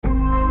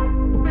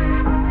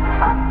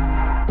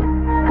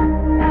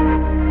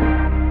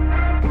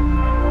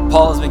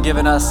Paul has been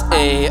giving us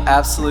a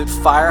absolute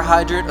fire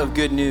hydrant of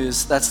good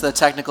news. That's the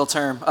technical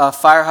term, a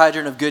fire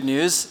hydrant of good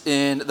news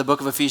in the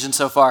book of Ephesians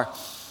so far.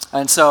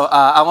 And so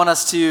I want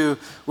us to,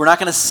 we're not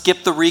going to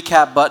skip the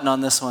recap button on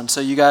this one.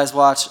 So you guys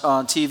watch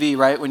on TV,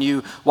 right? When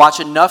you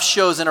watch enough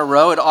shows in a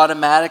row, it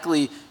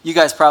automatically, you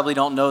guys probably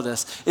don't know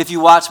this. If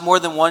you watch more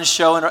than one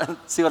show in a,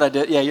 see what I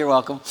did? Yeah, you're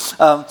welcome.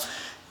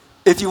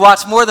 If you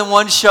watch more than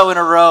one show in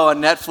a row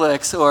on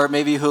Netflix or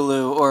maybe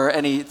Hulu or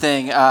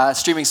anything,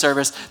 streaming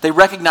service, they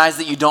recognize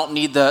that you don't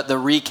need the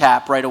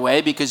recap right away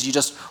because you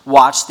just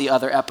watched the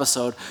other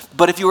episode.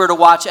 But if you were to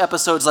watch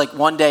episodes like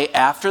one day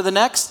after the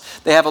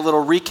next, they have a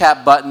little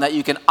recap button that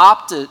you can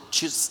opt to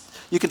choose.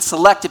 You can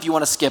select if you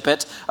want to skip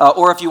it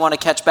or if you want to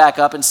catch back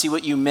up and see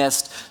what you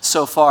missed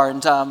so far.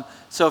 And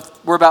so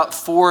we're about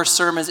 4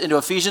 sermons into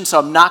Ephesians, so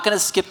I'm not going to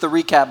skip the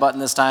recap button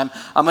this time.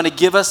 I'm going to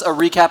give us a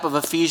recap of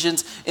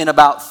Ephesians in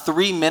about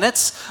 3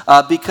 minutes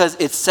because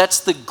it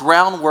sets the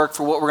groundwork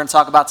for what we're going to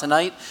talk about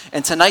tonight.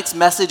 And tonight's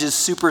message is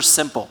super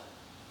simple.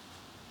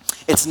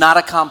 It's not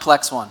a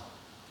complex one.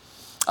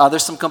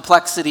 There's some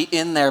complexity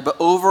in there, but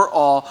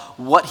overall,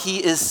 what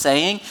he is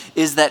saying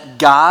is that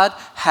God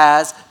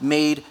has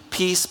made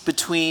peace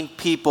between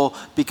people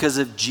because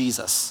of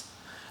Jesus.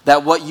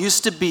 That what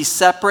used to be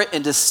separate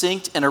and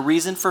distinct and a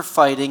reason for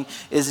fighting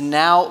is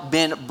now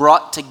been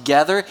brought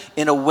together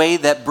in a way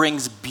that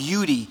brings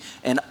beauty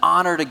and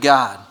honor to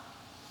God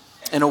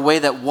in a way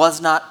that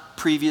was not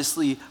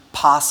previously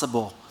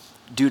possible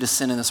due to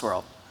sin in this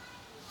world.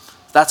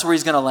 That's where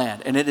he's going to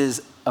land, and it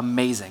is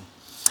amazing.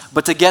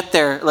 But to get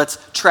there, let's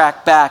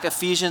track back.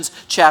 Ephesians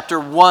chapter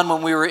 1,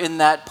 when we were in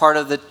that part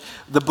of the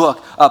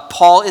book,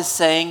 Paul is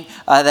saying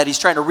that he's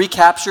trying to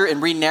recapture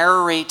and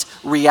re-narrate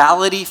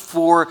reality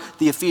for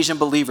the Ephesian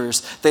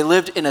believers. They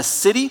lived in a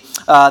city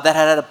that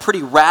had a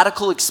pretty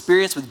radical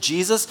experience with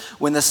Jesus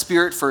when the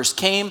Spirit first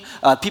came.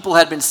 People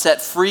had been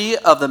set free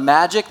of the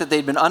magic that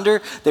they'd been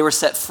under. They were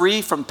set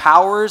free from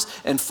powers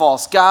and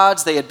false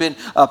gods. They had been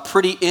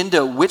pretty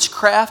into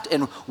witchcraft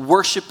and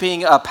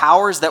worshiping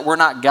powers that were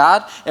not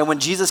God. And when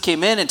Jesus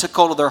came in and took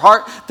hold of their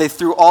heart, they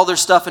threw all their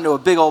stuff into a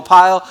big old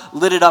pile,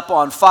 lit it up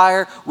on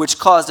fire, which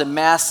caused a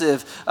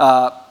massive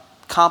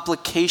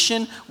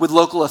complication with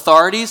local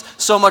authorities,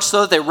 so much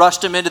so that they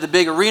rushed him into the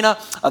big arena.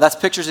 That's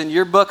pictures in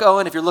your book,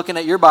 Owen. If you're looking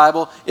at your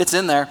Bible, it's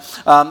in there.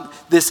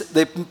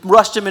 They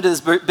rushed him into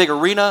this big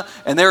arena,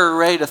 and they were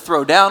ready to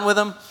throw down with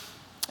him.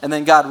 And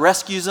then God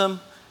rescues him.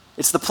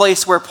 It's the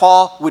place where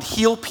Paul would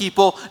heal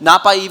people,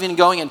 not by even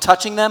going and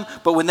touching them,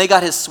 but when they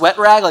got his sweat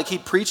rag, like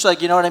he'd preach,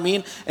 like, you know what I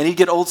mean? And he'd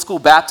get old school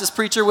Baptist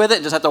preacher with it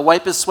and just have to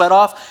wipe his sweat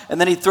off, and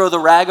then he'd throw the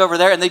rag over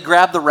there, and they'd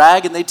grab the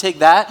rag, and they'd take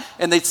that,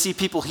 and they'd see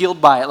people healed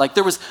by it. Like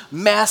there was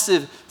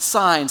massive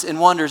signs and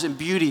wonders and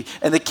beauty,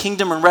 and the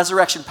kingdom and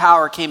resurrection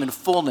power came in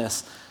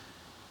fullness.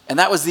 And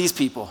that was these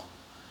people.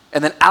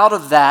 And then out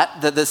of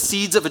that, the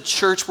seeds of a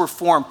church were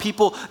formed,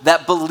 people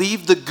that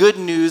believed the good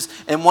news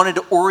and wanted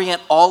to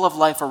orient all of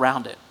life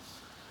around it.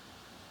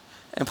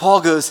 And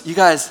Paul goes, you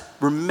guys,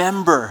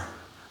 remember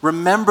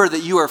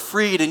that you are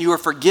freed and you are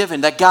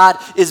forgiven, that God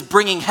is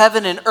bringing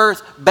heaven and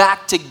earth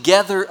back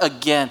together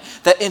again,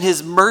 that in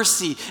his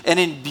mercy and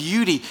in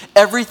beauty,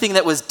 everything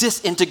that was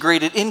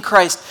disintegrated in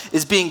Christ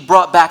is being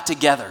brought back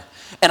together.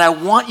 And I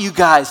want you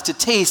guys to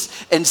taste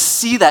and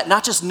see that,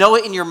 not just know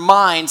it in your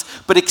minds,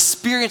 but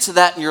experience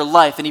that in your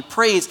life. And he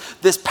prays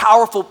this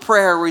powerful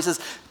prayer where he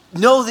says,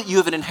 know that you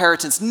have an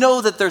inheritance,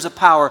 know that there's a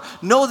power,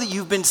 know that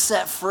you've been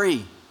set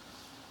free.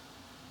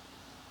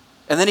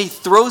 And then he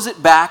throws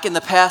it back in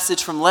the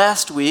passage from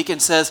last week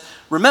and says,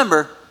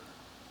 remember,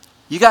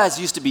 you guys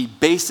used to be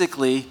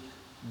basically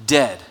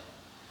dead.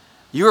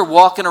 You were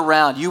walking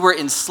around. You were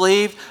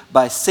enslaved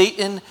by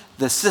Satan.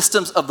 The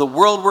systems of the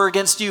world were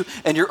against you,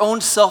 and your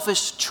own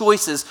selfish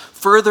choices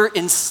further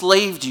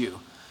enslaved you.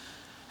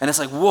 And it's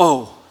like,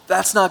 whoa,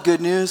 that's not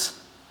good news.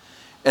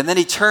 And then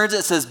he turns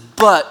and says,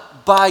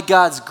 but by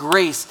God's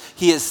grace,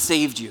 he has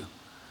saved you.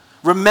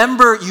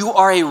 Remember, you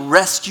are a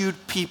rescued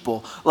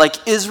people.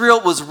 Like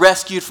Israel was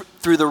rescued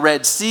through the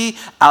Red Sea,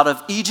 out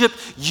of Egypt,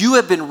 you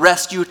have been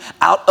rescued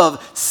out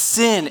of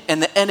sin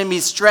and the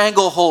enemy's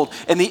stranglehold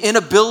and the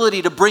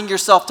inability to bring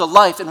yourself to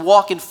life and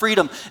walk in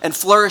freedom and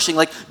flourishing.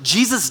 Like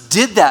Jesus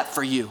did that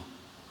for you.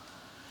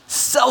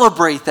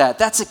 Celebrate that.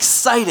 That's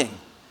exciting.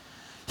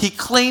 He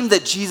claimed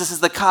that Jesus is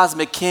the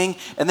cosmic king,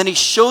 and then he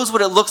shows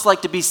what it looks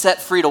like to be set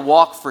free, to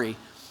walk free.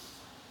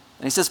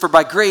 And he says, for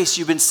by grace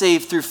you've been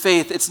saved through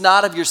faith. It's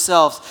not of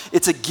yourselves.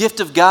 It's a gift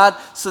of God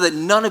so that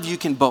none of you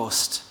can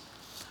boast.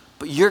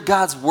 But you're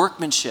God's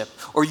workmanship,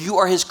 or you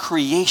are his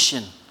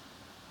creation.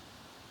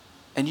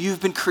 And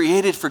you've been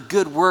created for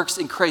good works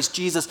in Christ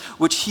Jesus,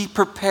 which he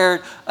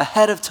prepared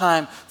ahead of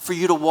time for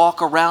you to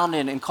walk around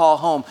in and call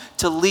home,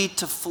 to lead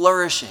to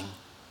flourishing.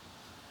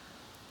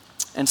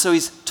 And so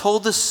he's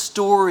told the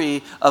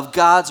story of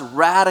God's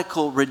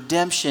radical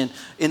redemption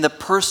in the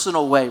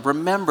personal way.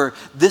 Remember,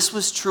 this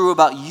was true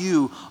about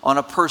you on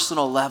a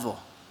personal level.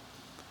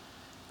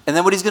 And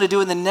then what he's going to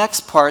do in the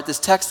next part, this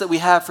text that we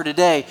have for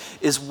today,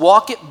 is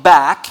walk it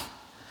back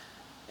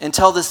and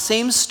tell the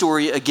same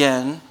story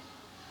again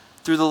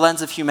through the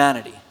lens of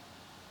humanity.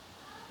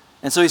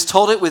 And so he's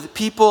told it with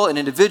people and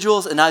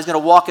individuals, and now he's going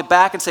to walk it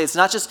back and say it's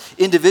not just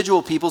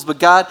individual peoples, but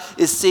God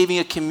is saving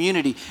a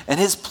community. And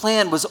his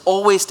plan was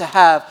always to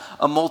have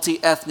a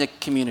multi-ethnic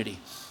community.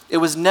 It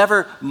was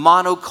never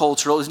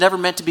monocultural. It was never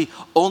meant to be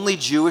only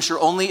Jewish or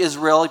only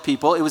Israeli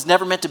people. It was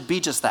never meant to be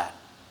just that.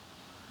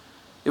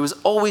 It was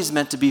always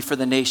meant to be for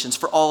the nations,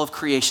 for all of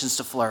creations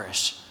to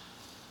flourish.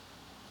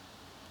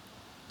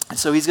 And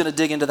so he's going to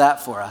dig into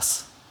that for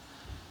us.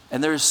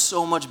 And there is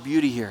so much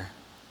beauty here.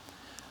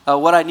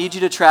 What I need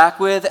you to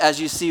track with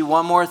as you see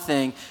one more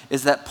thing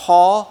is that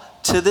Paul,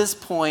 to this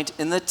point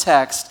in the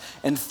text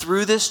and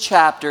through this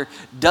chapter,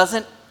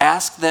 doesn't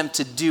ask them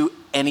to do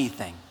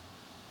anything.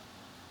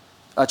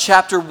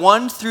 Chapter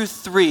 1 through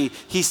 3,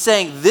 he's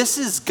saying this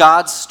is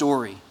God's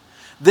story.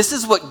 This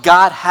is what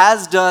God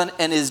has done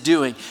and is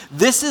doing.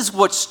 This is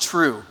what's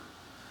true.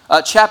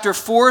 Chapter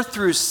 4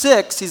 through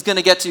 6, he's going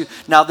to get to,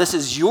 now this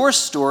is your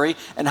story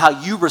and how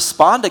you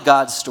respond to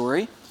God's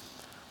story.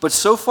 But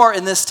so far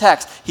in this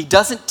text, he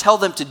doesn't tell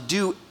them to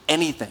do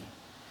anything.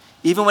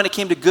 Even when it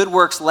came to good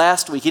works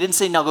last week, he didn't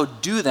say, now go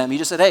do them. He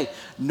just said, hey,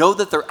 know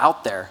that they're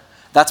out there.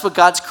 That's what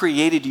God's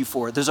created you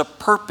for. There's a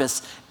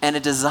purpose and a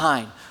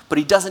design. But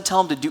he doesn't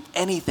tell them to do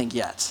anything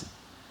yet,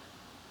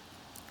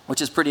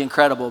 which is pretty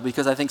incredible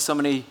because I think so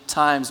many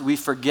times we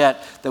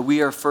forget that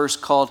we are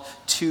first called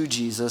to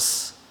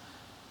Jesus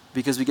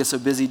because we get so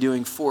busy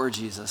doing for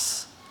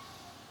Jesus.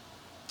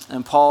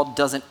 And Paul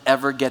doesn't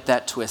ever get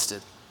that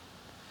twisted.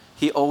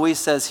 He always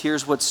says,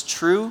 here's what's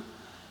true,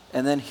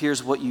 and then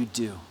here's what you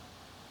do.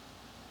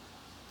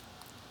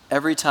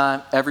 Every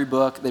time, every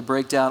book, they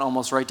break down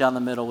almost right down the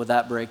middle with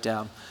that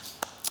breakdown.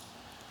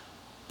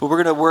 But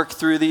we're going to work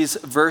through these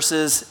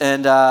verses,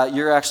 and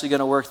you're actually going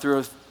to work through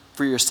it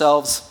for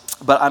yourselves.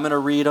 But I'm going to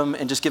read them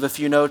and just give a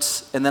few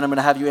notes, and then I'm going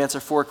to have you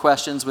answer 4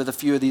 questions with a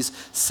few of these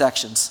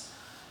sections.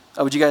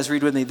 Would you guys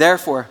read with me?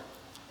 Therefore.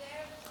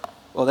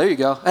 Well, there you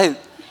go. Hey,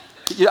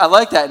 I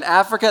like that. In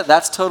Africa,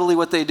 that's totally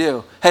what they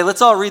do. Hey,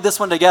 let's all read this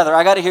one together.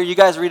 I got to hear you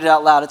guys read it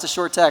out loud. It's a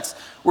short text.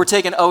 We're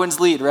taking Owen's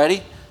lead.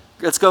 Ready?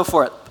 Let's go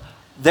for it.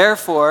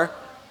 Therefore,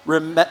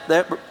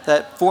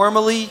 that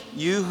formerly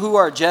you who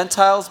are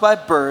Gentiles by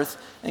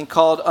birth and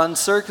called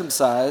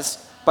uncircumcised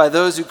by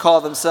those who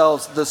call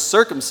themselves the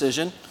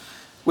circumcision,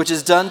 which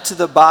is done to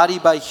the body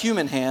by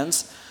human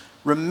hands,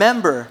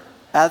 remember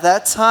at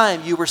that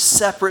time you were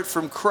separate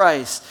from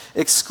Christ,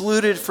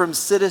 excluded from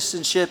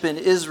citizenship in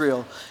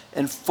Israel,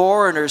 and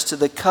foreigners to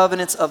the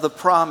covenants of the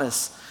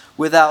promise,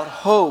 without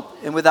hope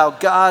and without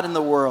God in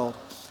the world.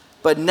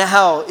 But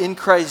now in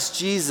Christ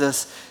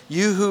Jesus,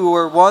 you who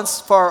were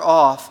once far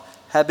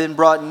off have been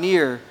brought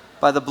near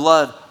by the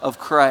blood of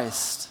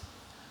Christ.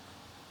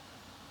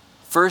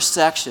 First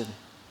section,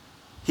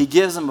 he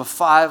gives them a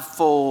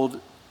 5-fold,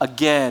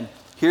 again,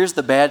 here's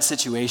the bad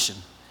situation.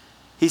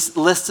 He's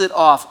listed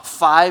off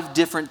 5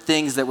 different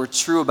things that were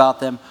true about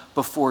them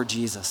before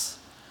Jesus.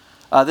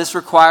 This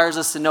requires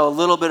us to know a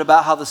little bit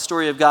about how the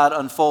story of God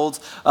unfolds,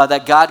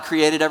 that God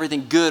created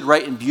everything good,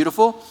 right, and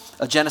beautiful,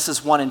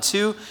 Genesis 1 and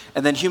 2,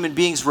 and then human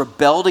beings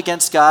rebelled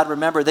against God.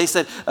 Remember, they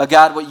said,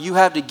 God, what you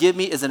have to give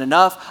me isn't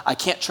enough. I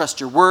can't trust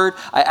your word.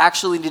 I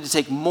actually need to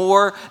take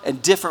more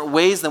and different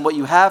ways than what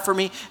you have for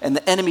me. And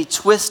the enemy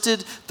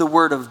twisted the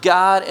word of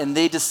God, and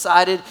they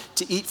decided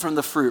to eat from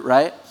the fruit,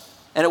 right?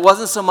 And it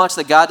wasn't so much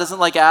that God doesn't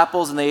like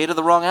apples and they ate of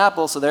the wrong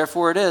apple, so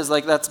therefore it is.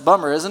 Like, that's a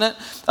bummer, isn't it?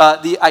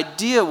 The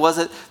idea was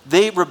that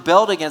they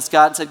rebelled against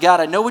God and said, God,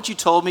 I know what you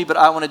told me, but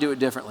I want to do it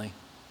differently.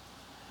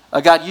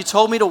 God, you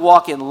told me to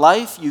walk in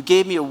life. You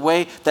gave me a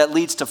way that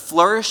leads to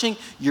flourishing.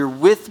 You're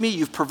with me.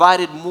 You've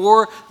provided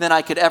more than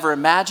I could ever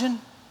imagine.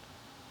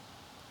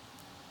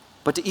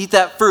 But to eat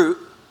that fruit,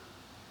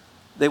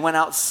 they went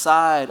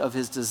outside of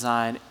his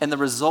design. And the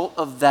result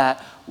of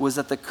that was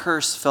that the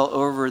curse fell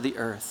over the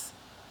earth.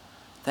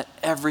 That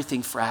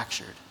everything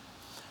fractured.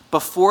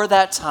 Before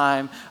that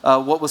time,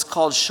 what was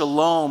called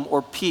shalom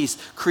or peace,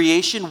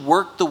 creation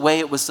worked the way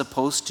it was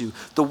supposed to,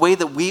 the way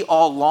that we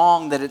all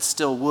long that it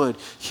still would.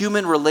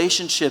 Human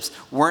relationships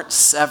weren't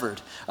severed.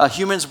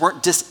 Humans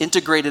weren't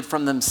disintegrated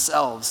from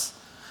themselves.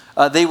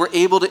 They were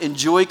able to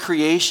enjoy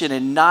creation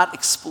and not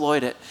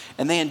exploit it.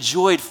 And they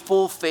enjoyed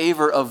full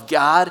favor of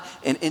God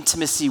and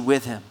intimacy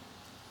with him.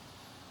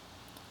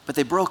 But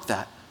they broke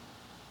that.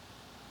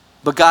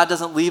 But God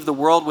doesn't leave the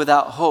world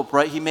without hope,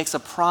 right? He makes a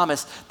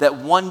promise that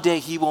one day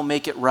he will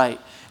make it right.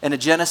 And in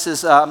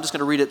Genesis, I'm just going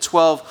to read it,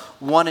 12,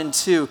 1 and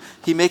 2,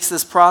 he makes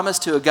this promise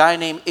to a guy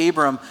named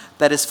Abram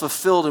that is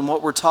fulfilled in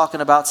what we're talking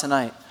about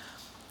tonight.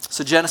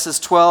 So Genesis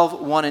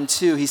 12, 1 and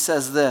 2, he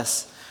says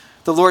this.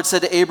 The Lord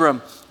said to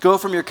Abram, go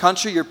from your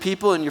country, your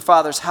people, and your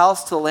father's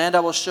house to the land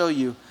I will show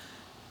you.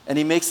 And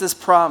he makes this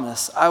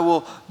promise. I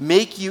will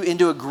make you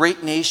into a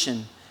great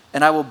nation,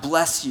 and I will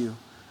bless you.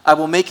 I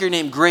will make your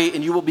name great,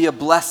 and you will be a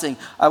blessing.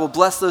 I will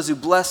bless those who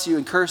bless you,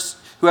 and curse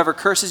whoever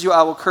curses you,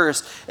 I will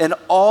curse. And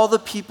all the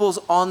peoples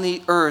on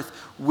the earth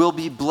will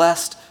be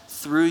blessed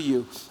through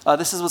you.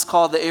 This is what's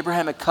called the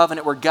Abrahamic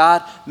covenant, where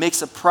God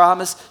makes a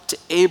promise to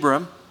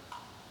Abram,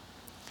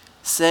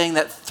 saying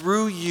that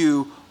through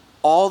you,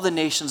 all the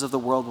nations of the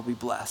world will be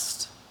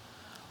blessed.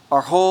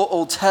 Our whole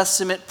Old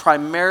Testament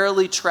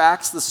primarily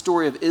tracks the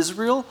story of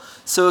Israel,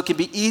 so it can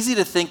be easy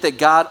to think that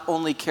God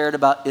only cared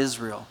about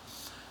Israel.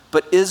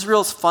 But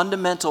Israel's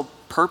fundamental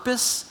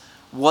purpose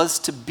was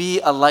to be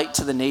a light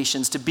to the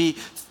nations, to be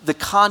the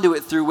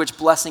conduit through which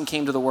blessing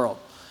came to the world.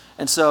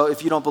 And so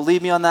if you don't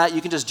believe me on that,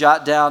 you can just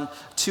jot down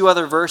 2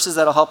 other verses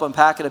that'll help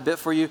unpack it a bit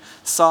for you.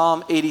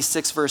 Psalm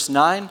 86, verse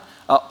 9.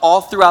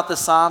 All throughout the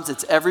Psalms,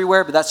 it's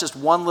everywhere, but that's just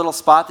one little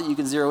spot that you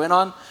can zero in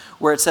on,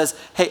 where it says,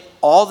 hey,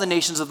 all the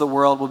nations of the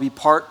world will be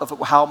part of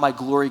how my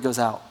glory goes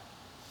out.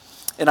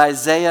 In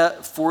Isaiah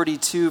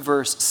 42,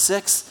 verse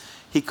 6,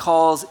 he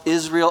calls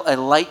Israel a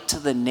light to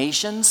the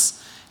nations.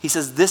 He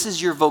says, this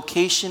is your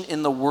vocation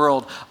in the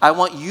world. I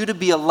want you to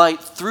be a light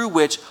through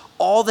which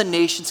all the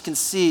nations can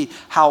see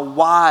how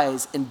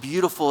wise and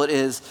beautiful it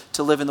is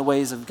to live in the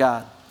ways of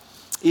God.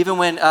 Even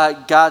when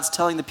God's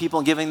telling the people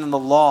and giving them the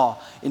law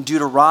in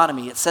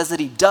Deuteronomy, it says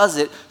that he does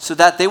it so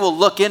that they will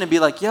look in and be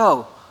like,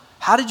 yo,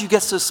 how did you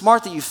get so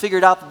smart that you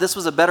figured out that this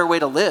was a better way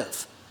to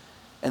live?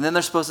 And then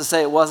they're supposed to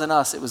say it wasn't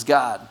us, it was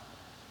God.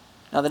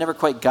 Now, they never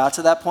quite got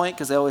to that point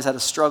because they always had a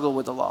struggle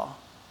with the law.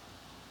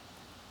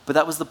 But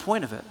that was the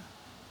point of it.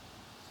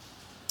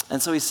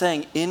 And so he's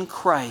saying, in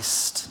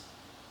Christ,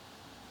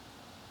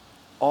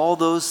 all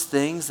those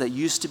things that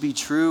used to be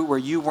true where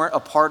you weren't a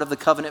part of the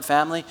covenant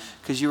family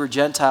because you were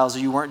Gentiles or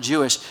you weren't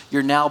Jewish,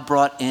 you're now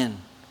brought in.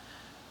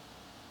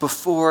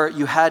 Before,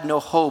 you had no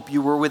hope.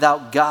 You were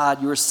without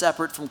God. You were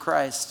separate from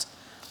Christ.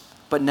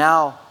 But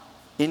now,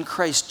 in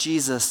Christ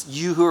Jesus,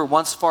 you who were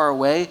once far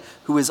away,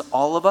 who is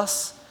all of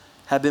us,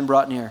 have been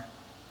brought near.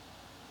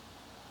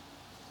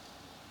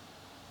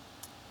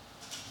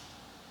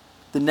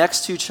 The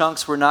next 2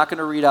 chunks we're not going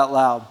to read out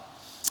loud.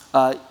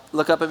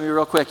 Look up at me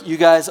real quick. You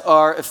guys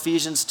are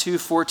Ephesians 2,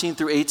 14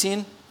 through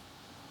 18.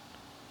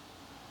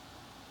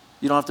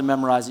 You don't have to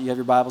memorize it. You have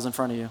your Bibles in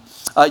front of you.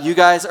 You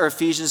guys are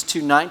Ephesians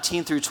 2,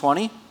 19 through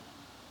 20.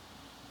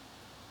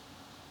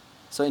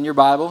 So in your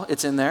Bible,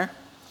 it's in there.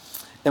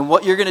 And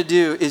what you're going to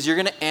do is you're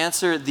going to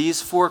answer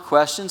these 4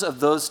 questions of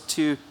those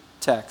 2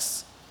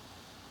 texts.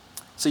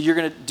 So you're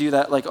going to do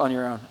that like on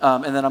your own.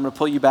 And then I'm going to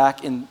pull you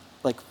back in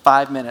like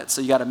 5 minutes.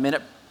 So you got a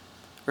minute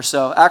or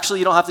so. Actually,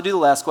 you don't have to do the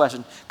last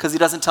question because he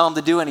doesn't tell them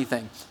to do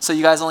anything. So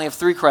you guys only have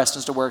 3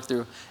 questions to work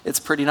through. It's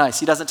pretty nice.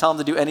 He doesn't tell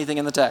them to do anything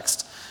in the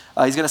text.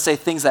 He's going to say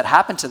things that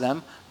happen to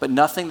them, but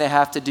nothing they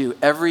have to do.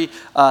 Every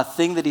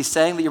thing that he's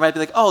saying that you might be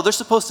like, oh, they're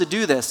supposed to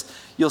do this,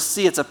 you'll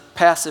see it's a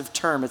passive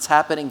term. It's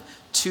happening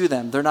to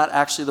them. They're not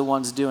actually the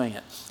ones doing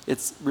it.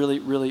 It's really,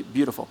 really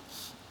beautiful.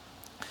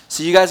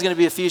 So you guys are going to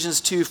be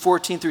Ephesians 2,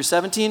 14 through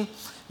 17.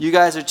 You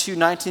guys are 2,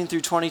 19 through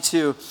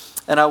 22.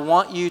 And I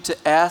want you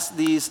to ask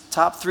these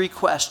top 3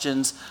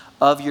 questions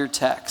of your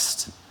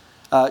text.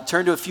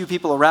 Turn to a few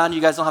people around you.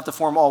 You guys don't have to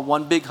form all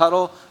one big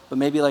huddle, but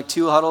maybe like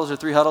 2 huddles or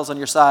 3 huddles on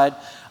your side.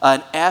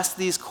 And ask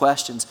these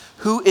questions.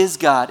 Who is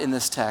God in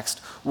this text?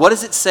 What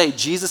does it say?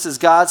 Jesus is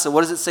God, so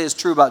what does it say is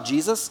true about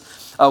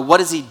Jesus?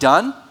 What has he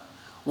done?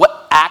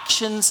 What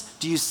actions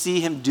do you see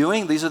him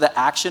doing? These are the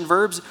action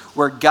verbs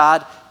where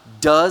God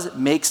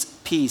makes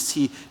peace.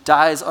 He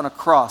dies on a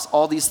cross.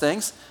 All these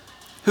things.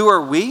 Who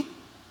are we?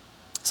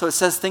 So it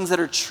says things that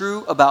are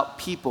true about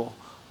people.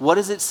 What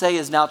does it say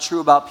is now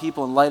true about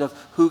people in light of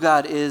who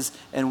God is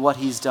and what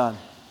he's done?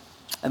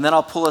 And then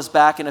I'll pull us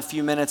back in a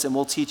few minutes and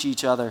we'll teach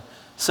each other.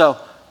 So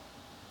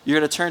you're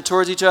going to turn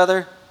towards each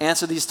other,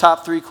 answer these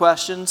top 3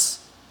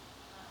 questions,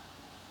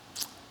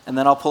 and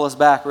then I'll pull us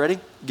back. Ready?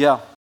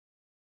 Go.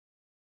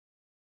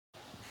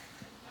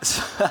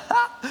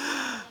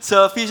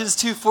 So Ephesians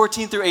 2,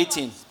 14 through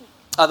 18.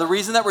 The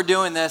reason that we're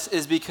doing this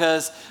is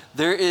because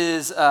there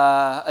is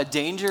a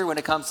danger when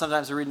it comes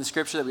sometimes to reading the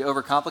scripture that we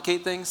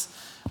overcomplicate things,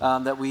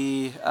 that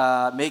we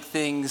make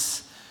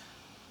things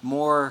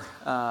more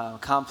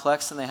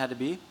complex than they had to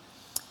be.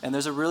 And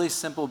there's a really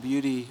simple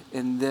beauty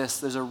in this.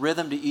 There's a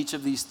rhythm to each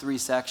of these 3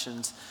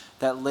 sections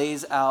that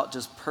lays out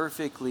just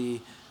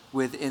perfectly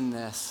within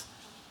this.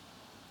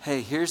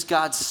 Hey, here's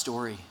God's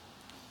story.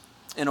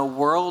 In a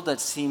world that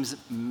seems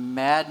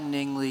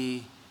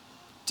maddeningly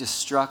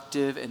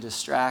destructive and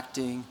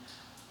distracting,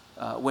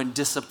 when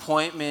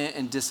disappointment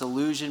and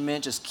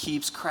disillusionment just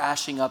keeps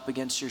crashing up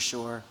against your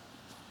shore,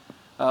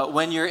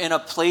 when you're in a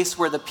place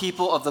where the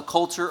people of the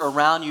culture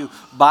around you,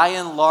 by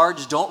and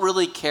large, don't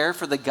really care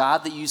for the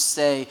God that you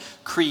say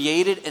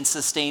created and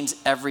sustains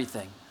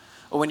everything.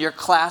 Or when your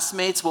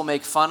classmates will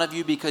make fun of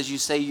you because you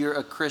say you're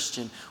a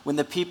Christian. When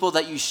the people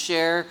that you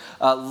share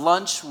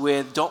lunch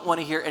with don't want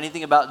to hear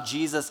anything about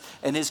Jesus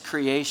and his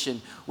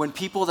creation. When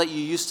people that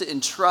you used to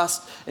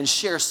entrust and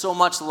share so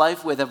much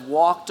life with have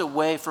walked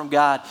away from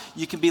God,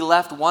 you can be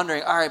left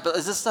wondering, all right, but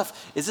is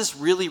this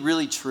really,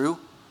 really true?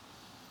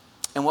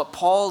 And what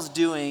Paul's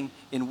doing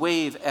in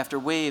wave after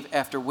wave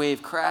after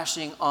wave,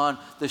 crashing on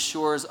the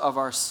shores of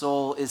our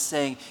soul, is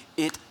saying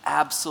it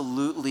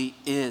absolutely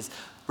is.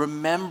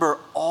 Remember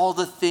all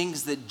the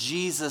things that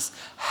Jesus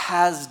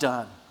has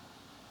done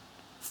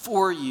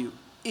for you,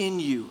 in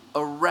you,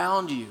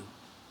 around you.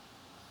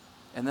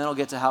 and then we'll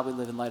get to how we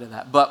live in light of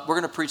that. But we're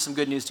going to preach some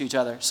good news to each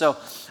other. So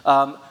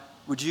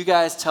would you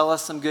guys tell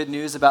us some good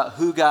news about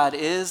who God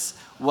is,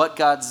 what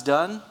God's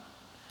done?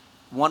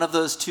 One of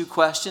those two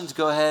questions,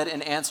 go ahead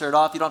and answer it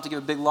off. You don't have to give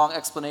a big, long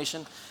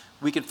explanation.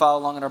 We can follow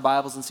along in our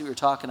Bibles and see what you're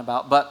talking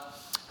about. But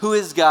who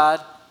is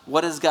God?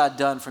 What has God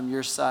done from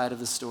your side of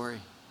the story?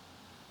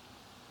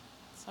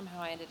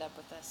 Somehow I ended up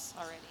with this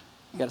already.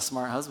 You got a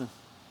smart husband.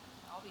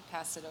 I'll be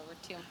passed it over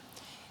to him.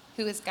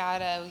 Who is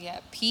God?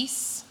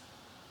 Peace.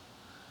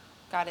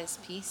 God is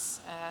peace.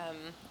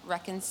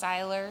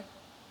 Reconciler,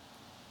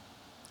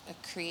 a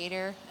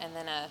creator, and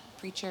then a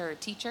preacher or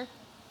teacher.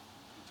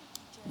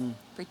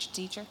 Preacher,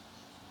 teacher.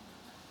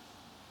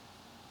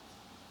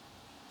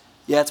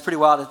 Yeah, it's pretty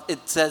wild.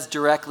 It says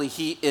directly,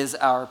 he is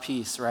our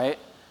peace, right?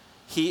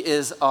 He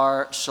is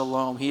our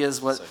shalom. He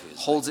is what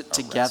holds it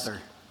together.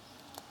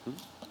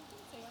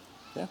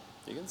 Yeah,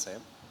 you can say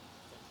him.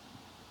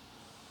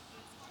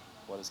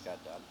 What has God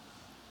done?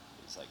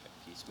 He's like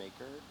a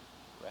peacemaker,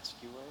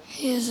 rescuer.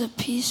 He is a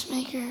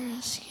peacemaker,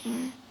 rescuer.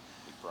 He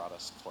brought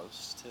us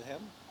close to him.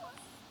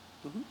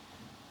 Mm-hmm.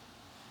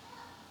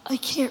 I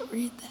can't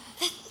read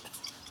that.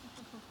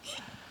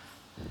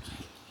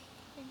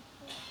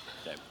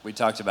 Okay. We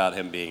talked about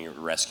him being a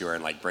rescuer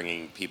and like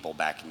bringing people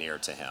back near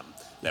to him.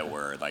 That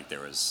were like there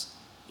was,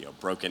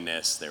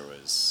 brokenness, there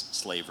was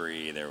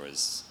slavery, there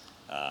was,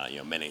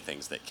 many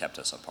things that kept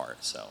us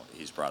apart. So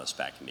he's brought us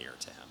back near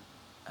to him.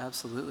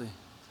 Absolutely.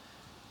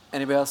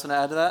 Anybody else want to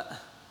add to that?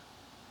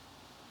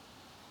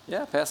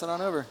 Yeah, pass it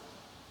on over.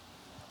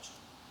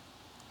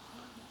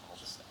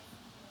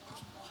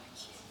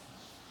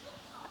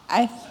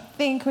 I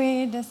think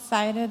we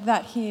decided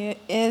that he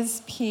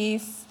is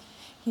peace.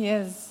 He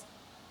is,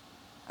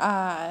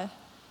 and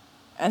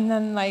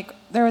then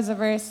there was a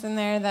verse in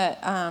there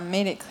that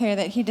made it clear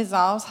that he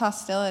dissolves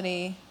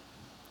hostility.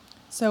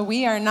 So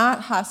we are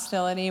not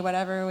hostility,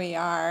 whatever we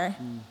are.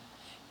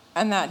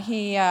 And that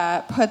he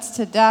puts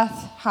to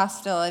death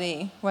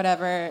hostility,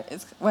 whatever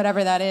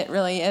that it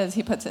really is,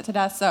 he puts it to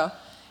death. So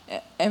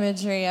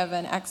imagery of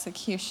an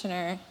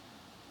executioner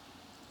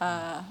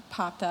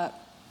popped up.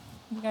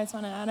 You guys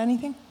want to add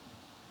anything?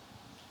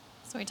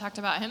 So we talked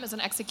about him as an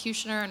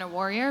executioner and a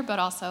warrior, but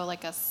also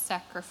like a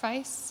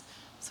sacrifice.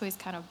 So he's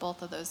kind of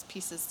both of those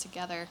pieces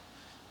together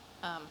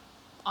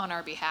on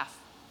our behalf.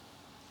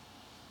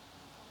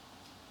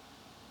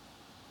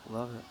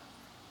 Love it.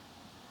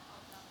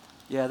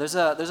 Yeah, there's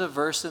a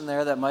verse in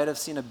there that might have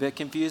seemed a bit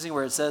confusing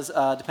where it says,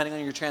 depending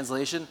on your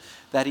translation,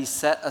 that he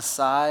set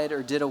aside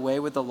or did away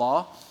with the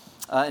law.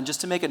 And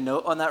just to make a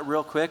note on that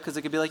real quick, because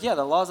it could be like, yeah,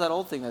 the law's that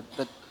old thing,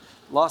 that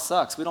law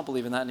sucks. We don't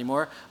believe in that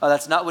anymore.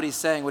 That's not what he's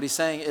saying. What he's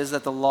saying is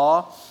that the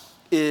law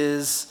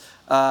is,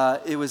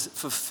 it was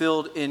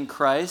fulfilled in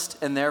Christ,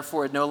 and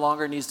therefore it no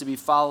longer needs to be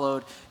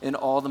followed in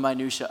all the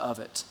minutia of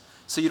it.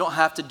 So you don't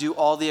have to do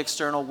all the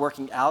external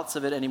working outs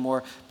of it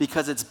anymore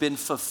because it's been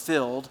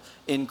fulfilled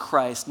in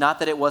Christ. Not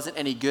that it wasn't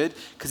any good,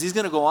 because he's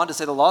going to go on to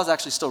say the law is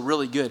actually still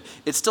really good.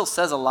 It still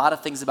says a lot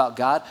of things about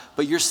God,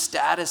 but your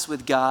status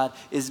with God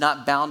is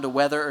not bound to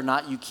whether or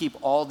not you keep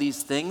all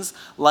these things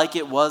like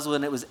it was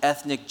when it was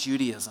ethnic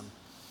Judaism.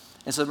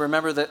 And so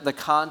remember the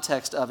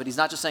context of it. He's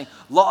not just saying,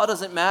 law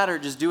doesn't matter,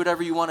 just do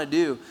whatever you want to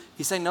do.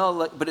 He's saying,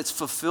 no, but it's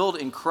fulfilled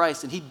in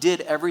Christ. And he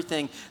did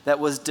everything that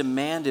was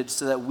demanded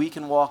so that we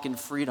can walk in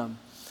freedom.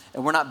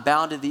 And we're not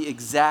bound to the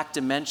exact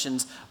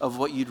dimensions of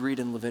what you'd read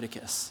in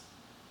Leviticus.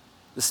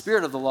 The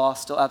spirit of the law,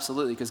 still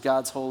absolutely, because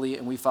God's holy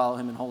and we follow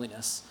him in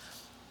holiness.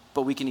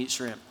 But we can eat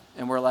shrimp,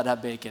 and we're allowed to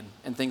have bacon,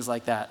 and things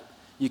like that.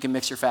 You can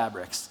mix your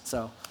fabrics.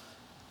 So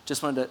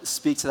just wanted to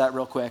speak to that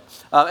real quick.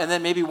 And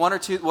then maybe one or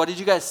two, what did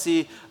you guys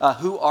see?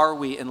 Who are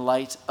we in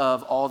light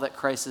of all that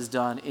Christ has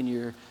done in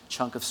your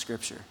chunk of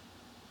Scripture?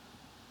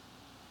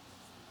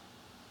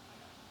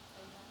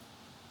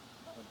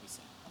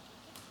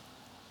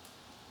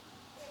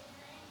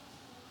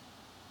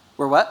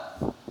 We're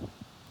what?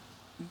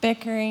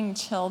 Bickering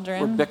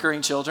children. We're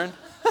bickering children?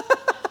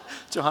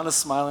 Johanna's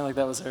smiling like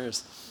that was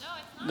hers. No,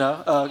 it's not.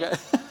 No? Oh, okay.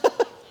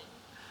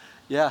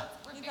 Yeah.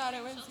 You thought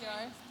it was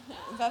yours.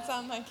 Does that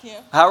sound like you?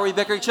 How are we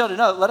bickering children?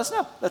 No, let us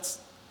know.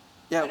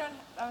 Yeah.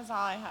 That was all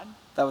I had.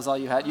 That was all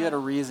you had? You had a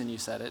reason you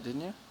said it,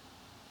 didn't you?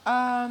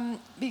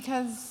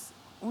 Because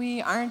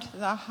we aren't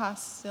the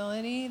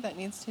hostility that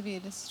needs to be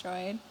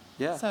destroyed.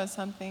 Yeah. So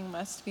something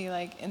must be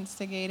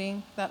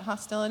instigating that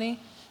hostility.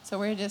 So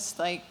we're just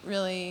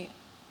really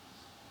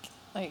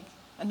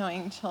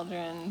annoying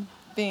children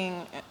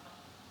being,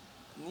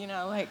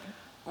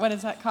 what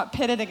is that called?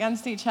 Pitted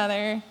against each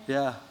other.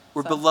 Yeah.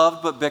 We're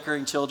beloved but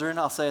bickering children,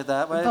 I'll say it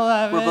that way.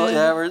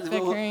 Beloved,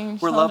 bickering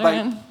we're loved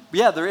children. by,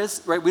 yeah, there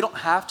is, right? We don't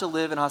have to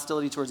live in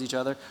hostility towards each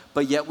other,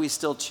 but yet we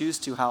still choose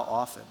to. How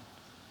often?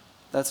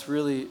 That's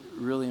really,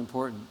 really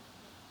important.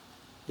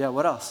 Yeah,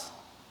 what else?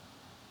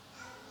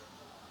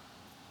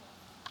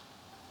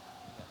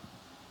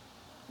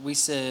 We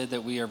said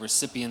that we are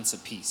recipients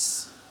of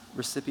peace.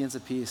 Recipients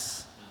of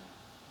peace.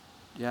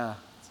 Yeah.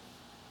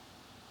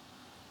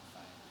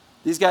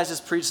 These guys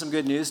just preached some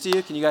good news to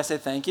you. Can you guys say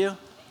thank you?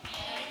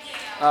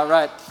 All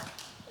right.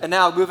 And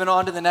now, moving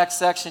on to the next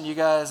section, you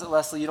guys,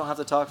 Leslie, you don't have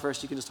to talk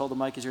first. You can just hold the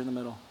mic as you're in the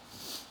middle.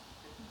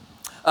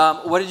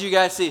 What did you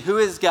guys see? Who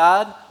is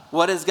God?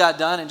 What has God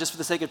done? And just for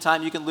the sake of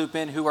time, you can loop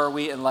in who are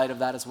we in light of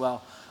that as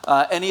well.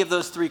 Any of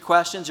those three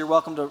questions, you're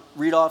welcome to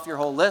read off your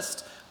whole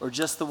list or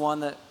just the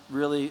one that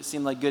really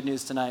seemed like good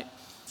news tonight.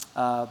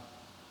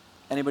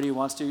 Anybody who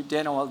wants to?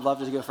 Daniel, I'd love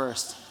to go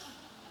first.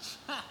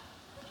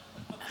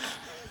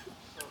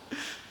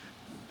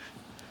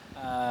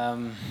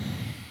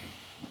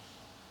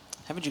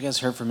 Haven't you guys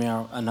heard from me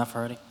enough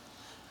already?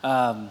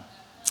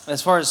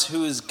 As far as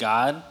who is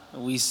God,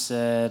 we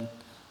said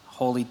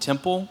Holy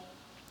Temple,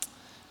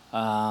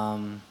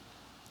 the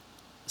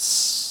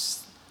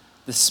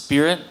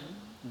Spirit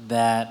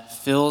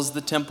that fills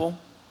the temple.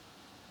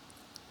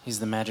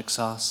 He's the magic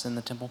sauce in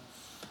the temple.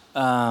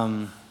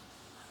 Let's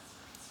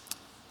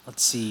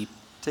see.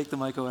 Take the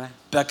mic away.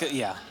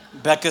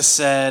 Becca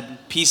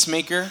said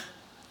peacemaker,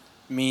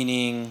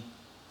 meaning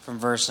from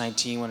verse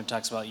 19 when it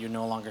talks about you're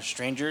no longer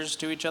strangers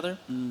to each other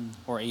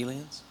or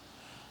aliens.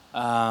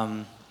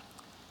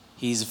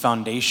 He's a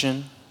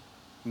foundation,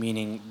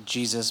 meaning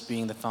Jesus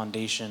being the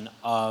foundation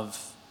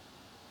of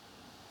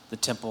the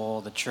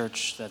temple, the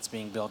church that's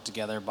being built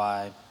together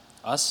by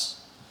us.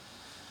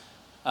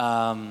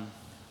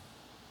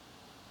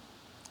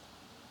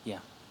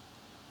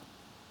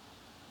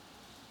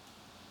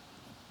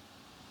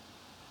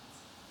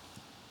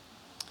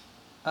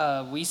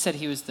 We said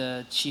he was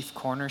the chief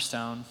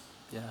cornerstone.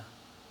 Yeah.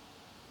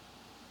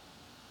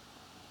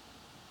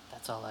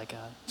 That's all I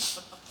got.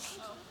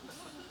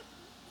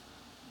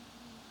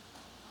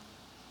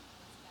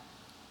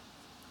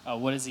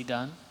 What has he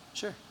done?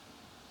 Sure.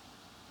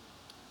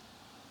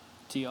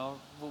 Do y'all,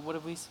 what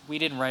have we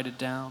didn't write it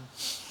down.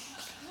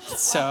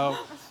 So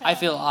I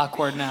feel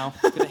awkward now.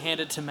 I'm going to hand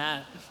it to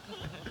Matt.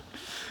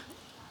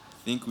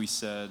 I think we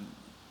said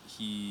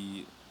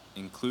he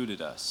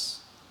included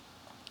us.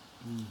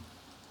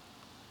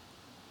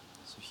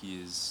 So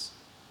he is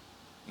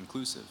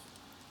inclusive.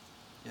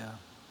 Yeah.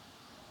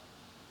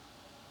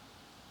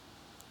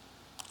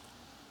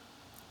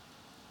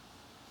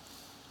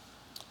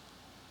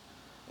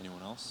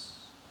 Anyone else?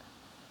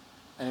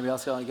 Anybody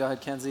else going? Go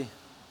ahead, Kenzie.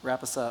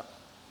 Wrap us up.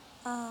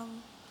 I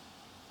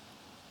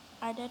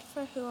did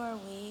for Who Are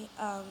We?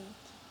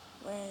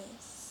 We're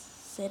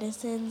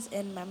citizens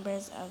and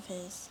members of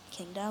his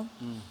kingdom.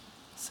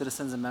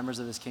 Citizens and members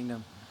of his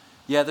kingdom.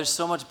 Yeah, there's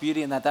so much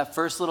beauty in that. That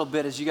first little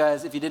bit, as you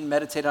guys, if you didn't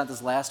meditate on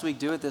this last week,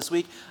 do it this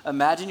week.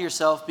 Imagine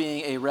yourself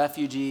being a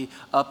refugee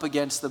up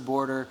against the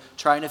border,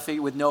 trying to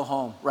figure with no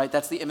home, right?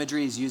 That's the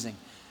imagery he's using.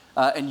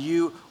 And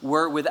you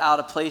were without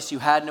a place. You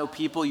had no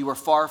people. You were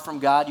far from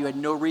God. You had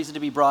no reason to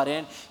be brought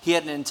in. He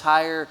had an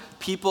entire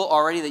people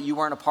already that you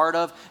weren't a part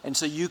of, and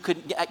so you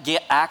couldn't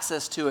get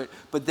access to it.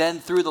 But then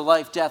through the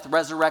life, death,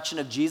 resurrection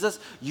of Jesus,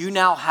 you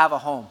now have a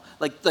home.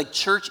 Like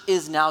church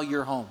is now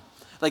your home.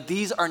 Like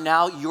these are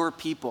now your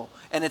people.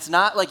 And it's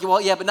not like,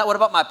 well, yeah, but not, what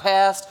about my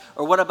past?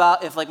 Or what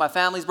about if like my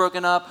family's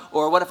broken up?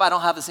 Or what if I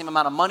don't have the same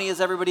amount of money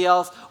as everybody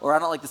else? Or I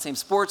don't like the same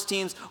sports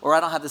teams? Or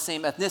I don't have the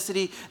same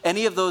ethnicity?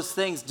 Any of those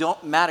things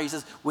don't matter. He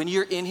says, when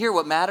you're in here,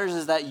 what matters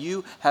is that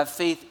you have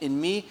faith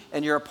in me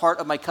and you're a part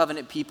of my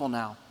covenant people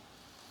now.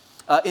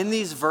 In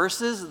these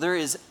verses, there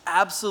is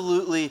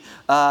absolutely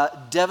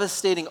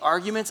devastating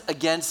arguments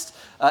against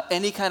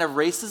any kind of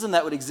racism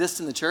that would exist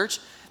in the church.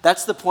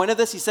 That's the point of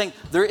this. He's saying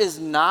there is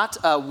not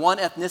one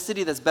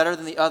ethnicity that's better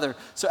than the other.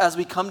 So as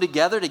we come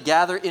together to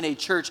gather in a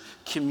church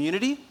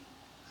community,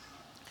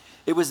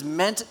 it was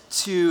meant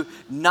to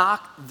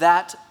knock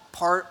that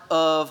part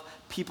of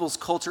people's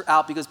culture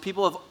out because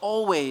people have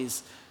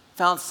always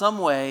found some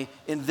way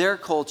in their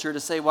culture to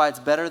say why it's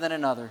better than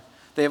another.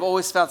 They have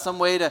always found some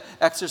way to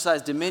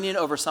exercise dominion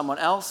over someone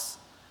else.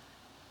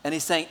 And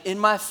he's saying, in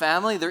my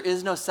family, there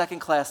is no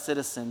second-class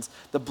citizens.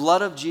 The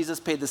blood of Jesus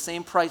paid the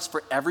same price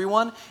for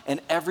everyone, and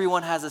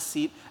everyone has a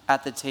seat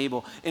at the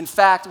table. In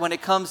fact, when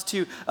it comes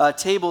to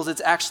tables,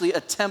 it's actually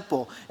a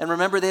temple. And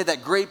remember, they had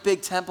that great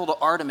big temple to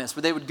Artemis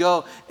where they would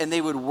go and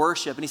they would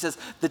worship. And he says,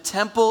 the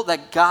temple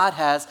that God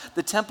has,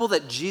 the temple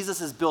that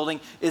Jesus is building,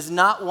 is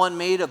not one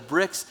made of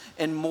bricks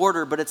and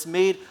mortar, but it's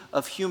made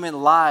of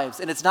human lives.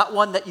 And it's not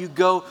one that you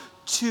go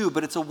to,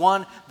 but it's a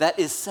one that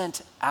is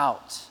sent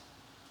out.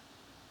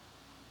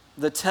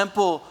 The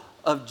temple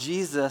of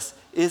Jesus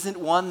isn't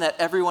one that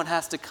everyone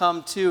has to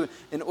come to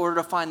in order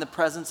to find the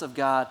presence of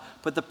God,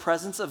 but the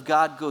presence of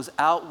God goes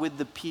out with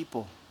the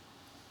people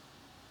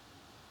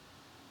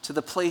to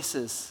the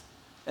places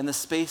and the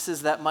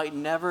spaces that might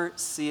never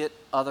see it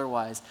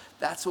otherwise.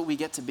 That's what we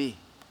get to be.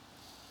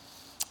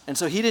 And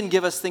so he didn't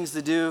give us things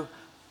to do.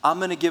 I'm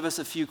going to give us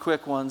a few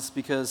quick ones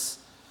because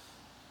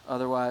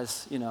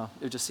otherwise, it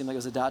would just seem like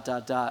it was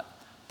a ...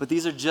 But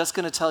these are just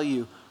going to tell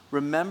you,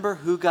 remember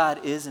who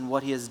God is and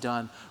what he has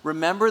done.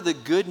 Remember the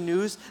good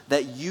news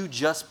that you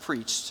just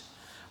preached.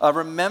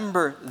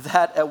 Remember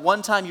that at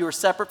one time you were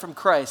separate from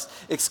Christ,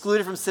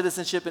 excluded from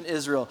citizenship in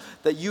Israel,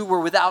 that you were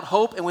without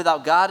hope and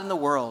without God in the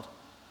world.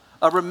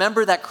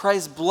 Remember that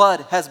Christ's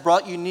blood has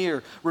brought you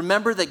near.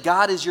 Remember that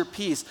God is your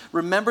peace.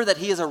 Remember that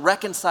he is a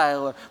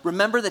reconciler.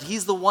 Remember that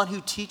he's the one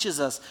who teaches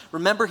us.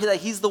 Remember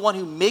that he's the one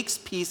who makes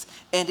peace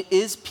and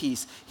is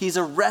peace. He's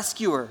a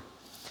rescuer.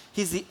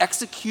 He's the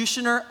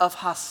executioner of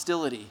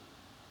hostility.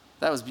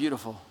 That was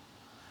beautiful.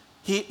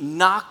 He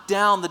knocked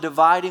down the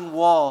dividing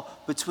wall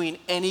between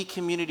any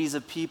communities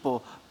of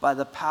people by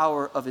the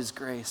power of his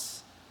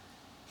grace.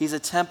 He's a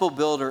temple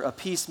builder, a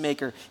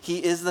peacemaker.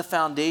 He is the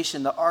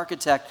foundation, the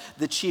architect,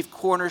 the chief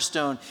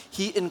cornerstone.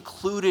 He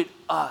included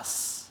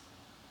us.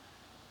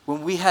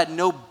 When we had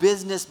no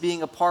business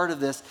being a part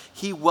of this,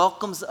 he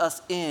welcomes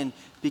us in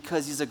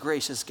because he's a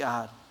gracious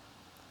God.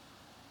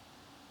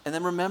 And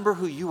then remember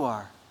who you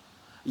are.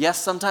 Yes,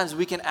 sometimes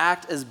we can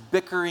act as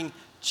bickering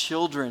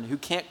children who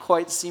can't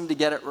quite seem to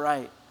get it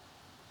right.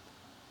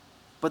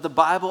 But the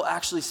Bible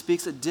actually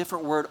speaks a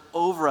different word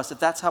over us. If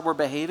that's how we're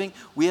behaving,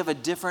 we have a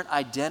different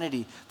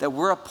identity, that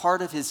we're a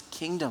part of his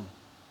kingdom,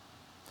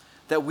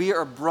 that we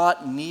are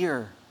brought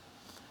near,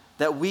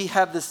 that we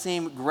have the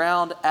same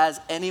ground as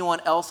anyone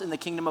else in the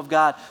kingdom of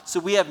God. So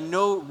we have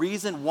no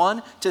reason,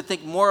 one, to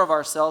think more of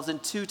ourselves,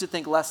 and two, to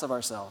think less of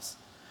ourselves.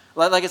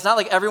 Like it's not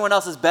like everyone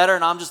else is better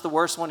and I'm just the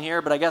worst one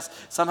here, but I guess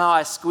somehow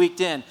I squeaked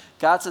in.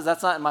 God says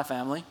that's not in my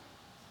family.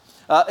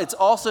 It's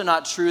also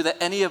not true that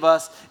any of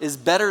us is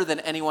better than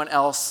anyone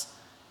else.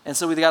 And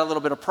so we got a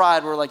little bit of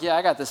pride. We're like, yeah,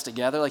 I got this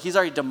together. Like he's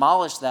already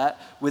demolished that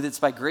with it's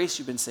by grace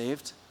you've been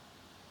saved.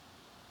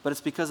 But it's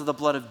because of the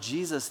blood of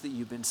Jesus that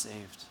you've been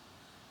saved.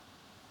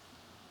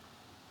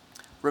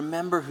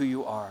 Remember who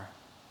you are.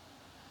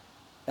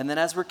 And then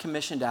as we're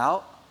commissioned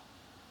out,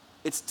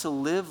 it's to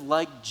live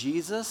like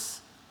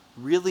Jesus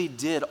really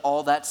did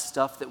all that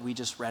stuff that we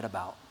just read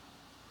about.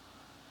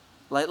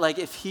 Like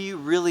if he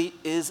really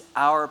is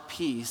our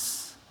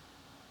peace,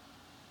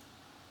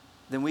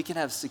 then we can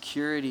have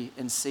security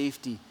and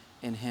safety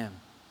in him.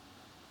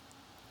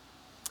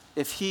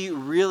 If he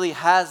really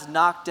has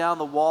knocked down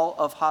the wall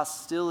of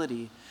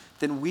hostility,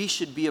 then we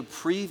should be a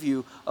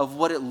preview of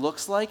what it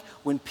looks like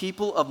when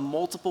people of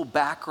multiple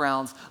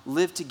backgrounds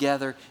live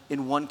together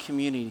in one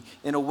community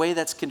in a way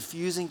that's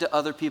confusing to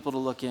other people to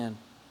look in.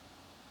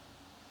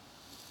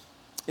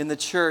 In the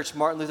church,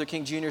 Martin Luther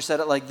King Jr.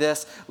 said it like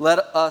this: let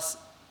us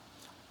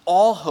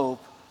all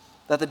hope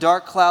that the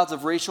dark clouds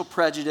of racial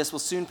prejudice will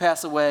soon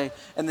pass away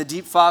and the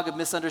deep fog of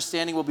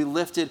misunderstanding will be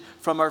lifted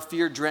from our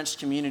fear-drenched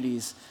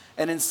communities.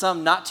 And in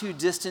some not too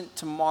distant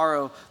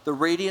tomorrow, the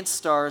radiant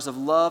stars of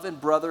love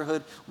and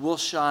brotherhood will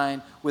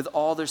shine with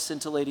all their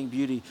scintillating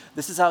beauty.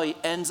 This is how he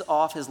ends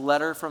off his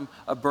letter from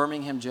a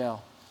Birmingham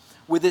jail,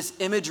 with this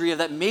imagery of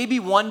that maybe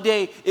one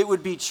day it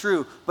would be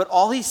true. But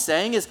all he's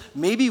saying is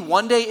maybe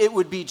one day it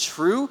would be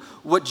true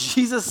what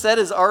Jesus said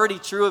is already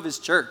true of his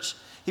church.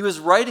 He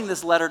was writing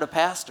this letter to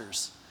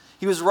pastors.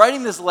 He was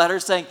writing this letter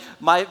saying,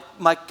 my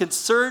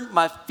concern,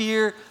 my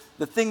fear,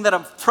 the thing that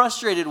I'm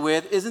frustrated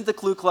with isn't the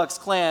Ku Klux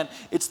Klan.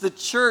 It's the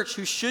church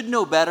who should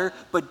know better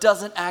but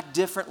doesn't act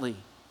differently.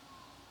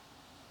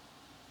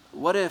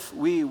 What if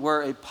we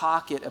were a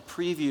pocket, a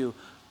preview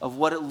of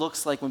what it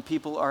looks like when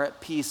people are at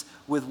peace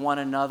with one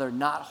another,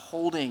 not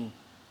holding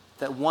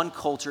that one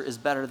culture is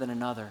better than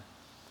another?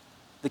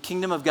 The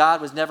kingdom of God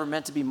was never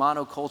meant to be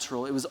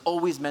monocultural. It was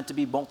always meant to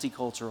be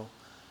multicultural,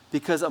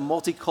 because a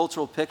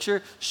multicultural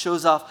picture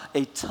shows off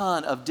a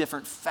ton of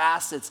different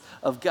facets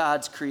of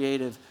God's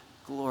creative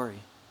glory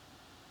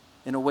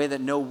in a way that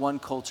no one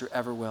culture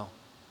ever will.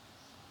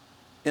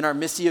 In our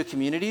Missio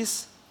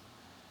communities,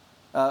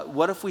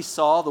 what if we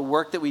saw the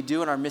work that we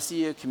do in our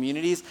Missio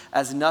communities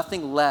as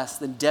nothing less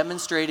than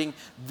demonstrating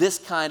this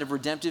kind of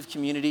redemptive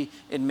community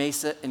in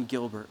Mesa and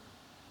Gilbert?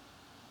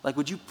 Like,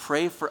 would you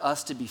pray for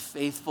us to be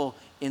faithful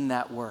in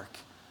that work?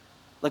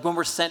 Like when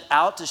we're sent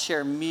out to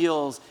share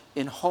meals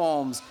in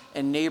homes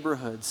and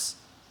neighborhoods,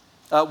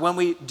 when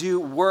we do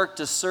work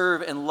to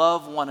serve and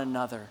love one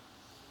another.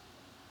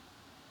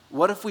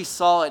 What if we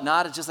saw it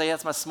not as just like, yeah,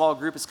 it's my small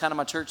group, it's kind of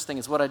my church thing,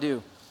 it's what I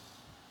do.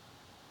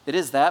 It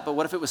is that, but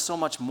what if it was so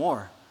much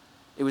more?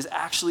 It was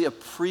actually a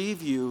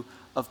preview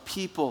of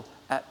people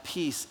at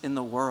peace in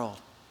the world.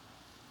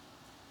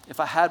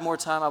 If I had more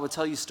time, I would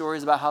tell you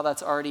stories about how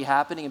that's already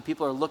happening and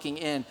people are looking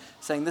in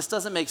saying, this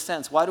doesn't make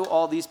sense. Why do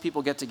all these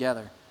people get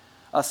together?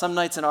 Some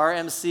nights in our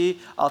MC,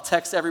 I'll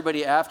text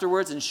everybody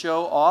afterwards and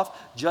show off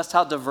just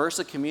how diverse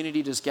a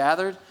community just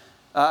gathered.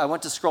 I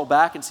went to scroll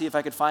back and see if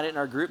I could find it in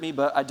our GroupMe,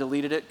 but I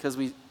deleted it because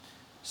we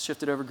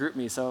shifted over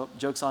GroupMe, so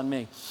joke's on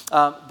me.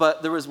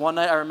 But there was one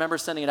night I remember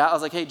sending it out. I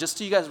was like, hey, just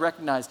so you guys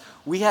recognize,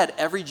 we had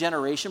every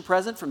generation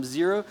present from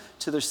 0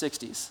 to their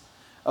 60s.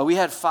 We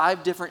had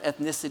 5 different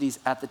ethnicities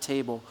at the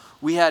table.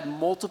 We had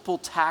multiple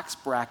tax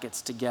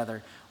brackets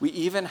together. We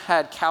even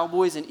had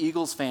Cowboys and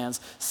Eagles fans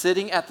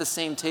sitting at the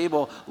same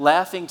table,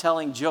 laughing,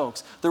 telling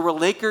jokes. There were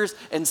Lakers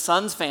and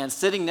Suns fans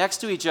sitting next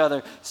to each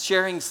other,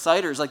 sharing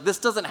ciders. Like, this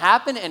doesn't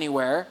happen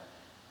anywhere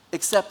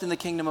except in the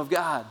kingdom of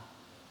God.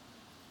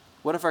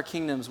 What if our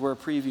kingdoms were a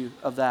preview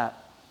of that?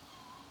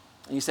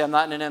 And you say, I'm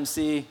not in an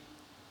MC,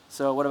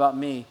 so what about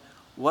me?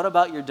 What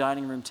about your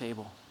dining room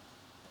table?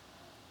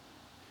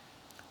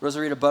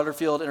 Rosarita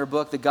Butterfield, in her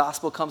book, The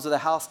Gospel Comes with a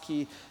House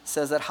Key,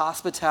 says that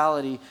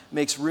hospitality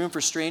makes room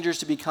for strangers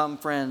to become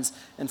friends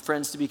and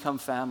friends to become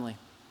family.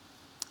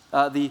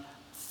 The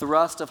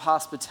thrust of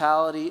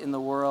hospitality in the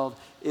world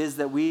is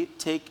that we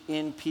take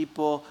in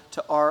people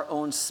to our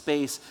own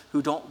space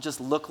who don't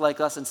just look like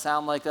us and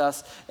sound like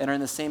us and are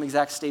in the same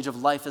exact stage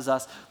of life as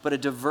us, but a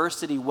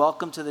diversity,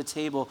 welcome to the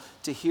table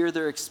to hear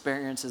their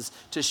experiences,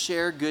 to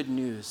share good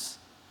news.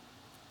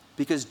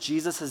 Because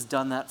Jesus has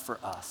done that for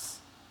us.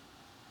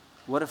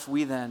 What if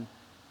we then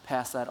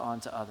pass that on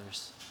to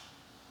others?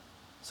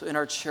 So in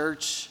our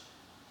church,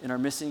 in our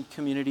missing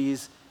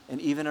communities, and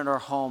even in our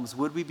homes,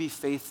 would we be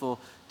faithful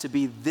to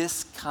be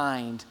this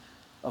kind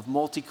of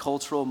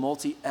multicultural,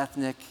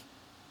 multi-ethnic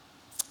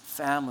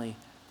family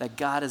that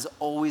God has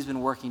always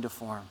been working to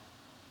form?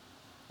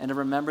 And to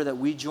remember that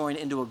we join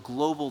into a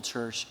global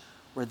church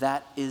where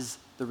that is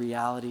the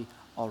reality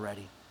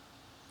already.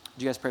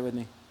 Would you guys pray with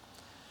me?